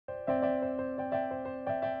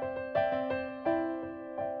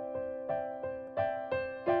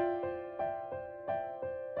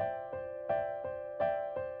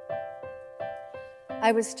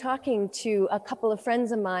I was talking to a couple of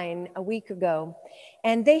friends of mine a week ago,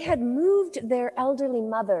 and they had moved their elderly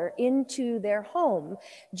mother into their home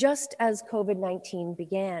just as COVID-19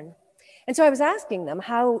 began. And so I was asking them,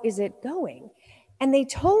 how is it going? And they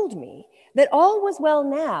told me that all was well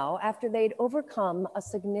now after they'd overcome a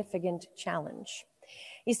significant challenge.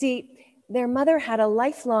 You see, their mother had a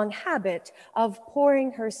lifelong habit of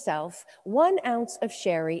pouring herself 1 ounce of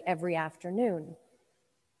sherry every afternoon.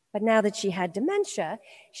 But now that she had dementia,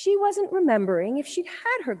 she wasn't remembering if she'd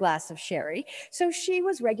had her glass of sherry, so she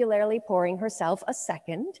was regularly pouring herself a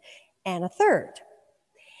second and a third.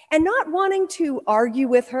 And not wanting to argue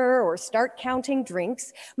with her or start counting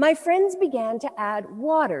drinks, my friends began to add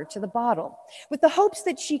water to the bottle with the hopes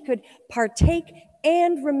that she could partake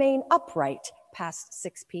and remain upright past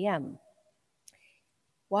 6 p.m.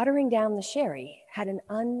 Watering down the sherry had an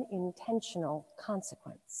unintentional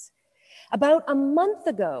consequence. About a month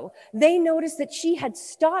ago, they noticed that she had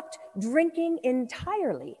stopped drinking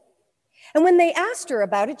entirely. And when they asked her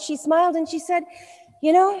about it, she smiled and she said,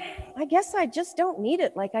 "You know, I guess I just don't need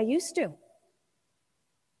it like I used to."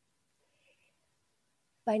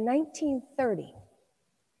 By 1930,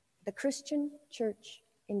 the Christian church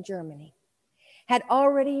in Germany had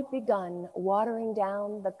already begun watering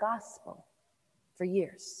down the gospel for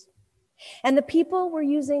years. And the people were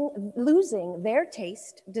losing their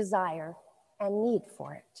taste, desire, and need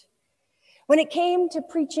for it. When it came to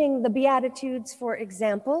preaching the Beatitudes, for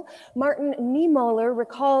example, Martin Niemöller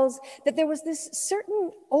recalls that there was this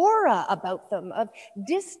certain aura about them of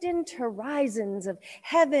distant horizons of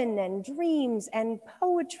heaven and dreams and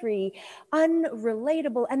poetry,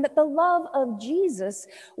 unrelatable, and that the love of Jesus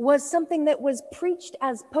was something that was preached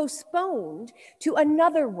as postponed to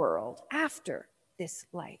another world after this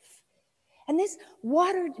life. And this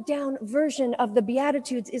watered down version of the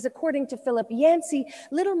Beatitudes is, according to Philip Yancey,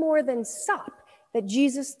 little more than sop that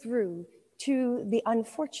Jesus threw to the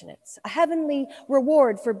unfortunates, a heavenly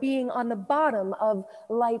reward for being on the bottom of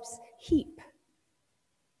life's heap.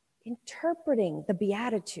 Interpreting the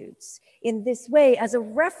Beatitudes in this way as a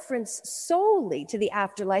reference solely to the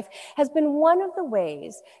afterlife has been one of the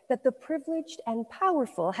ways that the privileged and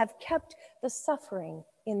powerful have kept the suffering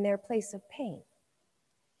in their place of pain.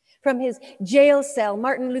 From his jail cell,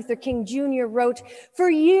 Martin Luther King Jr. wrote,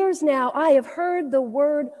 "For years now, I have heard the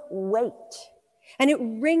word wait, and it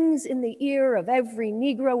rings in the ear of every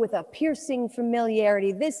Negro with a piercing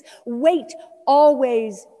familiarity. This wait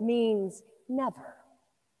always means never."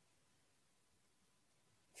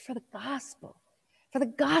 For the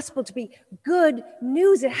gospel to be good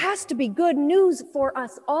news, it has to be good news for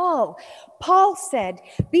us all. Paul said,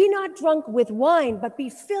 "Be not drunk with wine, but be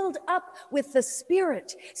filled up with the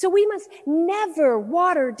Spirit." So we must never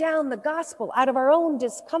water down the gospel out of our own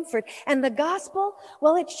discomfort. And the gospel,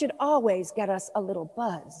 well, it should always get us a little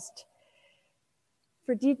buzzed.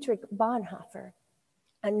 For Dietrich Bonhoeffer,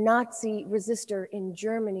 a Nazi resistor in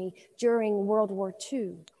Germany during World War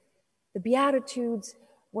II, the Beatitudes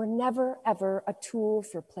were never, ever a tool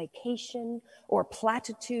for placation or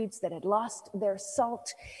platitudes that had lost their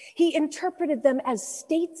salt. He interpreted them as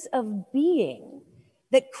states of being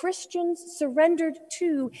that Christians surrendered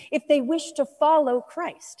to if they wished to follow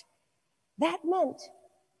Christ. That meant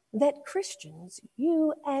that Christians,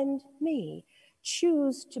 you and me,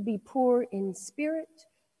 choose to be poor in spirit,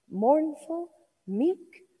 mournful,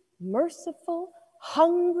 meek, merciful,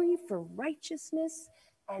 hungry for righteousness,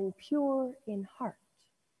 and pure in heart.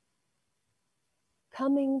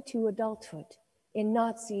 Coming to adulthood in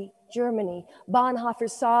Nazi Germany, Bonhoeffer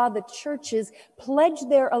saw the churches pledge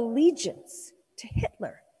their allegiance to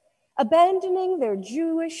Hitler, abandoning their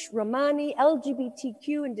Jewish, Romani,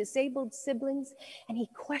 LGBTQ, and disabled siblings, and he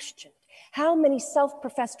questioned how many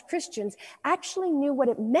self-professed Christians actually knew what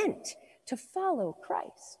it meant to follow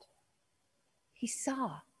Christ. He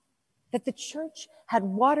saw that the church had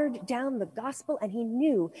watered down the gospel, and he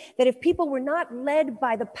knew that if people were not led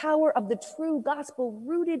by the power of the true gospel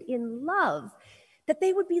rooted in love, that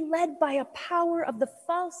they would be led by a power of the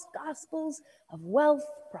false gospels of wealth,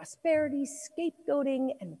 prosperity,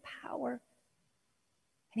 scapegoating, and power.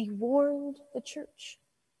 And he warned the church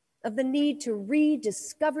of the need to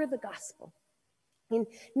rediscover the gospel. In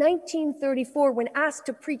 1934, when asked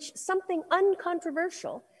to preach something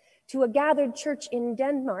uncontroversial to a gathered church in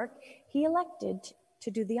Denmark, he elected to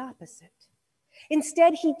do the opposite.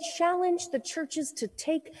 Instead, he challenged the churches to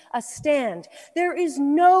take a stand. There is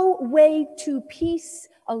no way to peace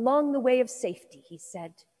along the way of safety, he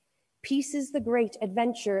said. Peace is the great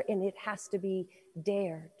adventure, and it has to be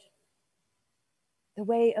dared. The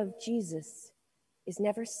way of Jesus is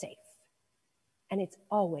never safe, and it's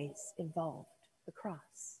always involved the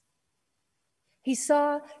cross. He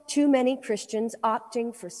saw too many Christians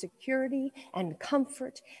opting for security and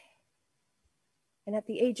comfort. And at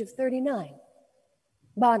the age of 39,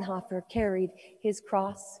 Bonhoeffer carried his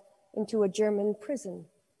cross into a German prison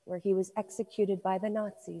where he was executed by the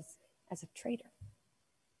Nazis as a traitor.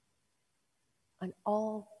 On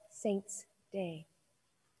All Saints' Day,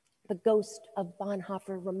 the ghost of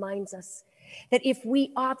Bonhoeffer reminds us that if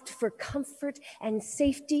we opt for comfort and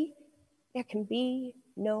safety, there can be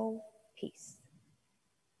no peace.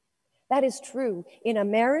 That is true in a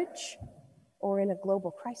marriage or in a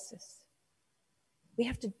global crisis. We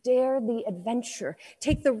have to dare the adventure,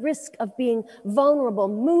 take the risk of being vulnerable,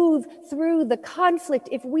 move through the conflict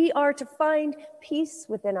if we are to find peace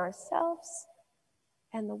within ourselves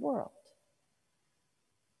and the world.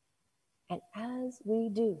 And as we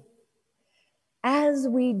do,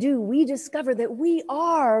 we discover that we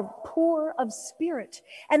are poor of spirit.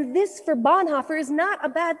 And this, for Bonhoeffer, is not a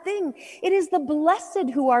bad thing. It is the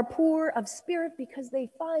blessed who are poor of spirit because they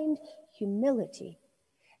find humility.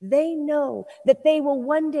 They know that they will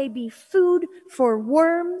one day be food for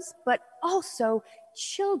worms, but also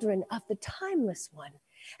children of the timeless one.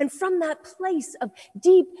 And from that place of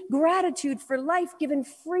deep gratitude for life given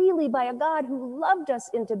freely by a God who loved us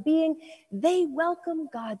into being, they welcome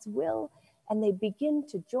God's will and they begin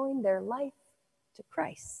to join their life to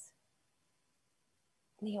Christ.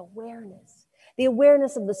 The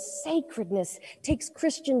awareness of the sacredness takes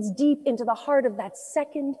Christians deep into the heart of that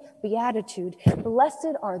second beatitude.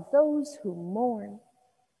 Blessed are those who mourn.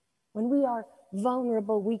 When we are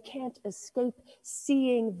vulnerable, we can't escape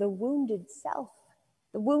seeing the wounded self,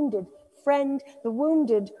 the wounded friend, the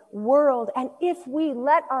wounded world. And if we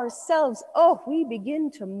let ourselves, we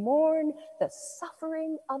begin to mourn the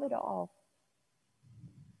suffering of it all.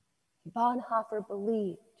 Bonhoeffer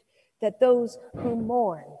believed that those who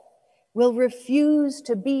mourn will refuse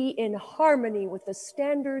to be in harmony with the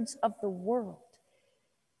standards of the world.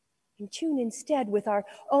 In tune instead with our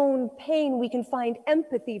own pain, we can find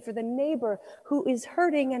empathy for the neighbor who is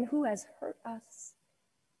hurting and who has hurt us.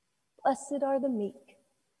 Blessed are the meek,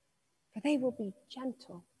 for they will be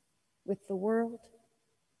gentle with the world.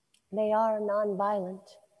 They are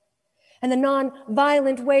nonviolent. And the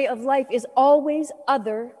nonviolent way of life is always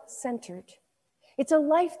other-centered. It's a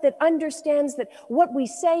life that understands that what we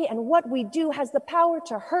say and what we do has the power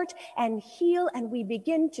to hurt and heal, and we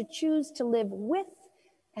begin to choose to live with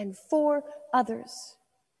and for others.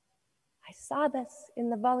 I saw this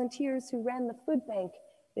in the volunteers who ran the food bank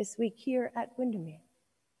this week here at Windermere.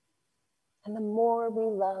 And the more we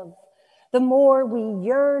love, the more we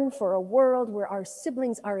yearn for a world where our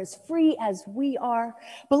siblings are as free as we are.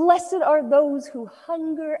 Blessed are those who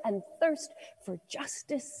hunger and thirst for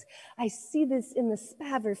justice. I see this in the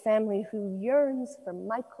Spaver family who yearns for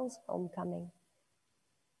Michael's homecoming.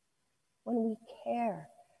 When we care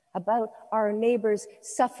about our neighbor's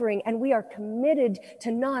suffering and we are committed to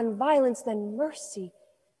nonviolence, then mercy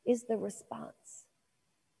is the response.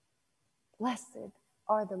 Blessed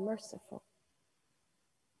are the merciful.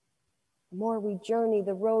 The more we journey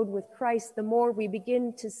the road with Christ, the more we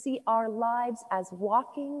begin to see our lives as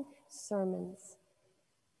walking sermons.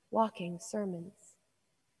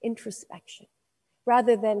 Introspection,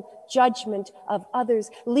 rather than judgment of others,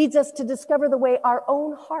 leads us to discover the way our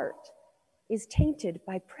own heart is tainted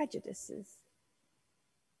by prejudices.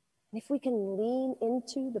 And if we can lean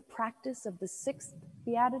into the practice of the sixth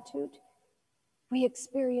beatitude, we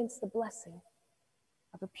experience the blessing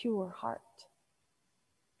of a pure heart.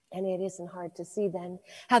 And it isn't hard to see then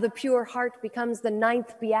how the pure heart becomes the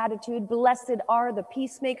ninth beatitude. Blessed are the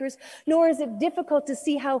peacemakers. Nor is it difficult to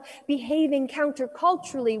see how behaving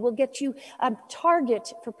counterculturally will get you a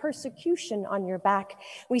target for persecution on your back.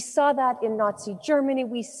 We saw that in Nazi Germany.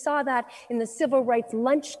 We saw that in the civil rights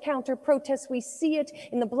lunch counter protests. We see it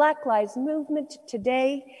in the Black Lives Movement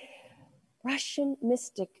today. Russian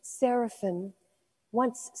mystic Seraphim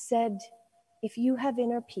once said, "If you have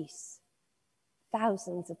inner peace,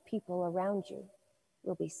 thousands of people around you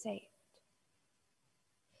will be saved."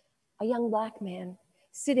 A young Black man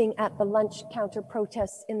sitting at the lunch counter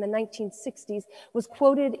protests in the 1960s was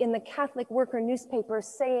quoted in the Catholic Worker newspaper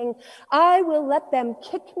saying, "I will let them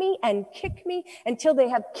kick me and kick me until they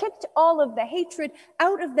have kicked all of the hatred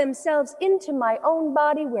out of themselves into my own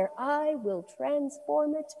body, where I will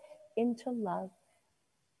transform it into love."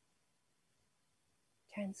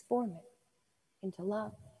 Transform it into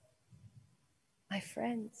love. My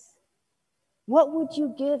friends, what would you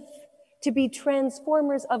give to be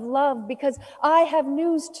transformers of love? Because I have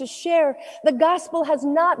news to share. The gospel has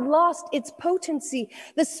not lost its potency.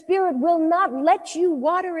 The Spirit will not let you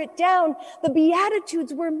water it down. The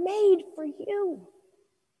Beatitudes were made for you.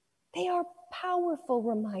 They are powerful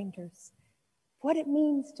reminders of what it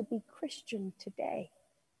means to be Christian today.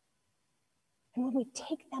 And when we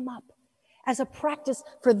take them up as a practice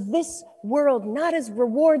for this world, not as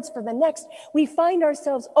rewards for the next, we find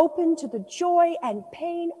ourselves open to the joy and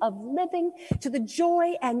pain of living, to the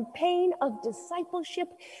joy and pain of discipleship,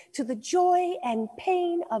 to the joy and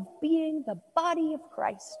pain of being the body of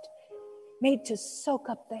Christ, made to soak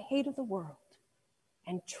up the hate of the world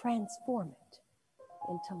and transform it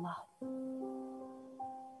into love.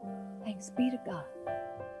 Thanks be to God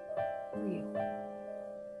for you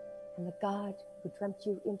and the God who dreamt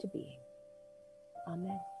you into being.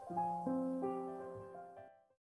 Amen.